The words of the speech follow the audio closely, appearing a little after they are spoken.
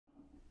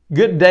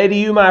Good day to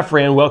you, my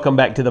friend. Welcome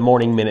back to the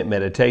Morning Minute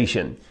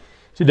Meditation.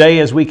 Today,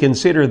 as we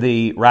consider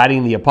the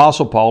writing the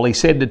Apostle Paul, he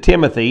said to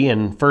Timothy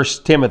in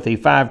 1 Timothy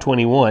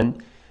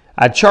 5:21,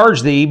 I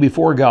charge thee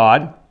before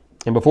God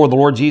and before the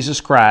Lord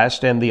Jesus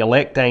Christ and the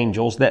elect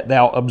angels that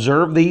thou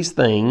observe these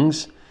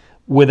things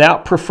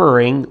without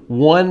preferring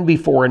one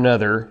before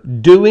another,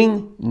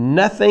 doing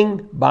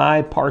nothing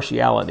by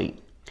partiality.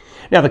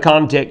 Now, the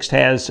context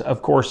has,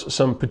 of course,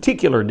 some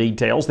particular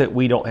details that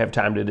we don't have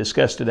time to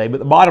discuss today, but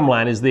the bottom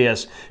line is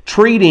this: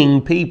 treating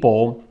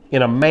people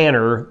in a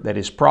manner that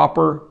is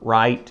proper,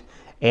 right,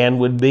 and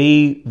would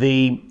be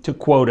to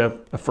quote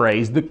a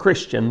phrase, the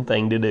Christian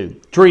thing to do.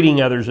 Treating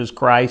others as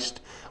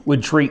Christ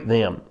would treat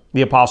them.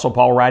 The Apostle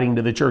Paul, writing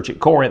to the church at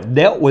Corinth,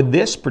 dealt with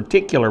this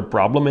particular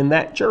problem in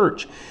that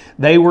church.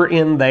 They were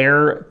in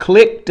there,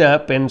 clicked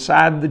up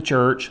inside the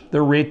church,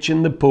 the rich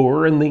and the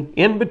poor and the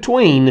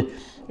in-between,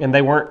 and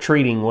they weren't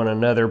treating one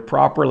another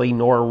properly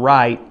nor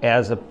right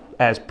as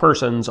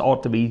persons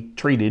ought to be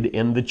treated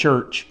in the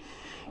church.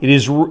 It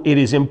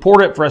is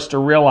important for us to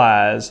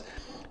realize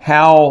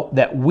how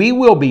that we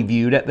will be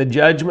viewed at the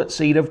judgment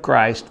seat of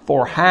Christ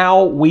for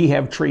how we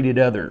have treated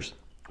others.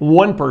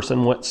 One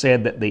person once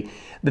said that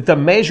the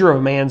measure of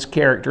a man's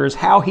character is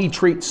how he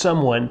treats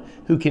someone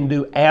who can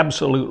do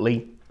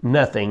absolutely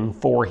nothing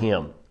for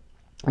him.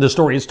 The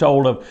story is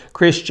told of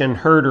Christian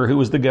Herter, who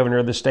was the governor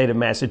of the state of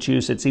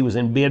Massachusetts. He was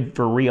in bid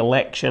for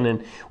re-election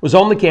and was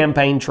on the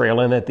campaign trail,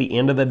 and at the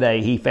end of the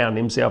day, he found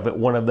himself at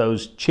one of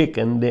those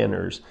chicken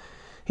dinners.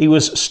 He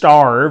was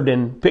starved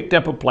and picked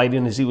up a plate,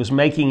 and as he was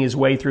making his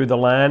way through the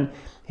line,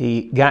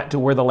 he got to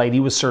where the lady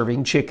was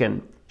serving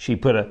chicken. She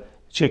put a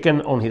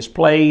chicken on his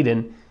plate,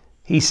 and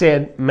he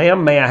said,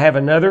 "Ma'am, may I have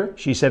another?"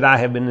 She said, "I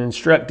have been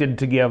instructed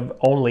to give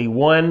only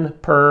one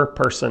per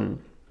person."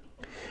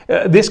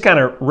 This kind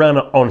of run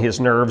on his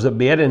nerves a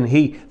bit, and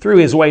he threw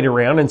his weight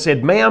around and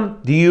said, "Ma'am,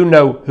 do you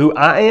know who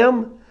I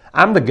am?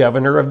 I'm the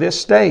governor of this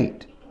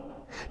state."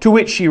 To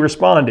which she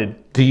responded,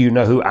 "Do you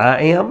know who I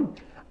am?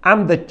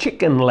 I'm the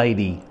chicken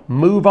lady.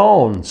 Move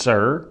on,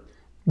 sir."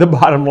 The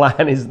bottom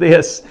line is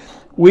this: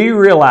 we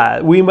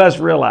must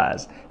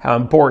realize how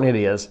important it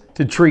is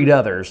to treat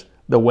others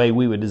the way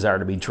we would desire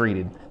to be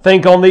treated.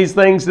 Think on these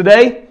things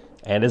today,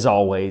 and as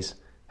always,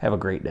 have a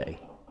great day.